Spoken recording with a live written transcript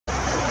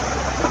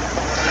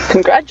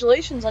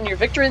Congratulations on your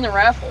victory in the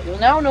raffle. You'll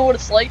now know what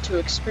it's like to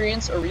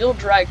experience a real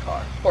drag car.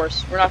 Of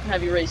course, we're not going to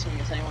have you racing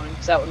against anyone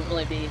because that wouldn't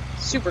really be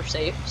super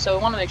safe, so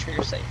we want to make sure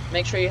you're safe.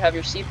 Make sure you have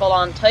your seatbelt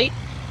on tight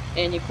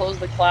and you close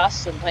the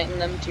clasps and tighten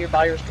them to your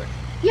body restriction.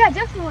 Yeah,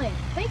 definitely.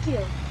 Thank you.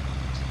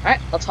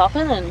 Alright, let's hop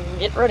in and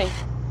get ready.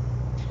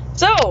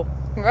 So,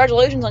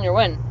 congratulations on your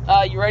win.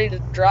 You ready to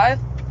drive?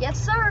 Yes,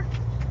 sir.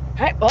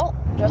 Alright, well,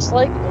 just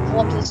like we'll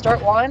pull up to the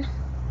start line,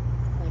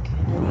 like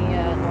any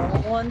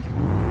normal one.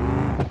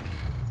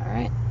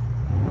 Alright.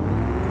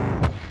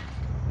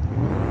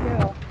 Here we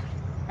go.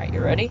 Alright, you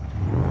ready?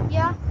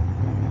 Yeah.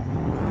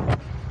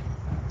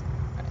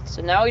 Alright,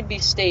 so now we'd be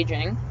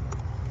staging,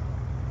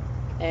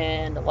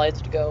 and the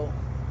lights would go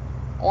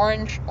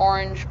orange,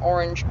 orange,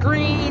 orange,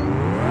 green.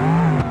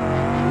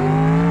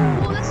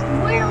 Oh, that's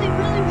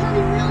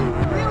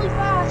really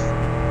fast.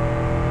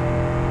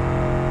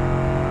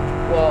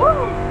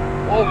 Whoa.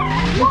 Whoa.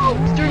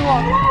 Whoa. Steering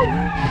lock. Whoa.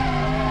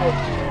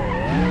 Oh.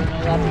 No,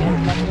 not the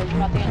engine, not the engine,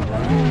 not the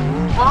engine.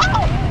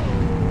 Oh.